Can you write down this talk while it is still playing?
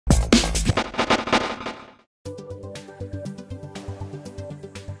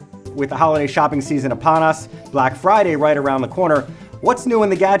with the holiday shopping season upon us, Black Friday right around the corner, what's new in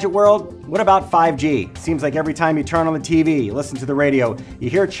the gadget world? What about 5G? Seems like every time you turn on the TV, you listen to the radio, you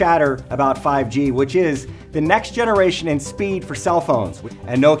hear chatter about 5G, which is the next generation in speed for cell phones.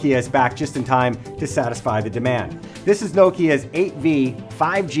 And Nokia is back just in time to satisfy the demand. This is Nokia's 8V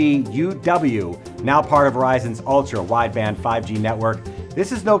 5G UW, now part of Verizon's Ultra-Wideband 5G network.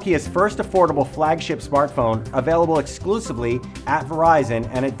 This is Nokia's first affordable flagship smartphone, available exclusively at Verizon,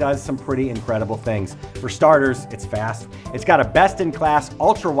 and it does some pretty incredible things. For starters, it's fast. It's got a best-in-class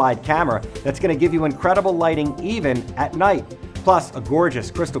ultra-wide camera that's going to give you incredible lighting even at night. Plus a gorgeous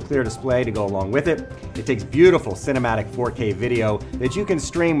crystal clear display to go along with it. It takes beautiful cinematic 4K video that you can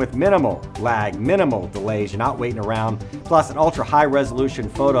stream with minimal lag, minimal delays. You're not waiting around. Plus an ultra high resolution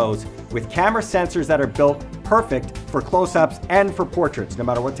photos with camera sensors that are built perfect for close-ups and for portraits, no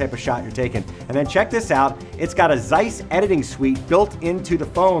matter what type of shot you're taking. And then check this out, it's got a Zeiss editing suite built into the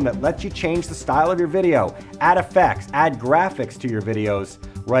phone that lets you change the style of your video, add effects, add graphics to your videos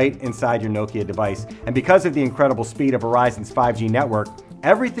right inside your Nokia device. And because of the incredible speed of Verizon's 5G network,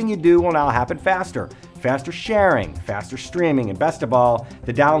 everything you do will now happen faster. Faster sharing, faster streaming, and best of all,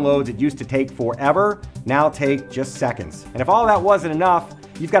 the downloads it used to take forever now take just seconds. And if all that wasn't enough,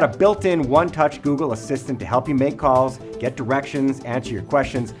 you've got a built-in one-touch Google Assistant to help you make calls, get directions, answer your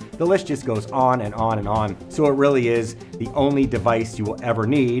questions. The list just goes on and on and on. So it really is the only device you will ever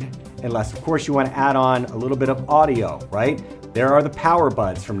need, unless of course you want to add on a little bit of audio, right? There are the Power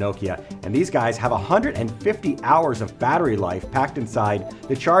Buds from Nokia, and these guys have 150 hours of battery life packed inside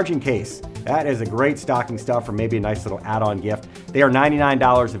the charging case. That is a great stocking stuff or maybe a nice little add-on gift. They are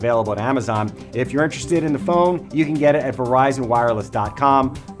 $99 available at Amazon. If you're interested in the phone, you can get it at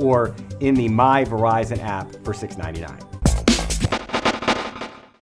VerizonWireless.com or in the My Verizon app for $6.99.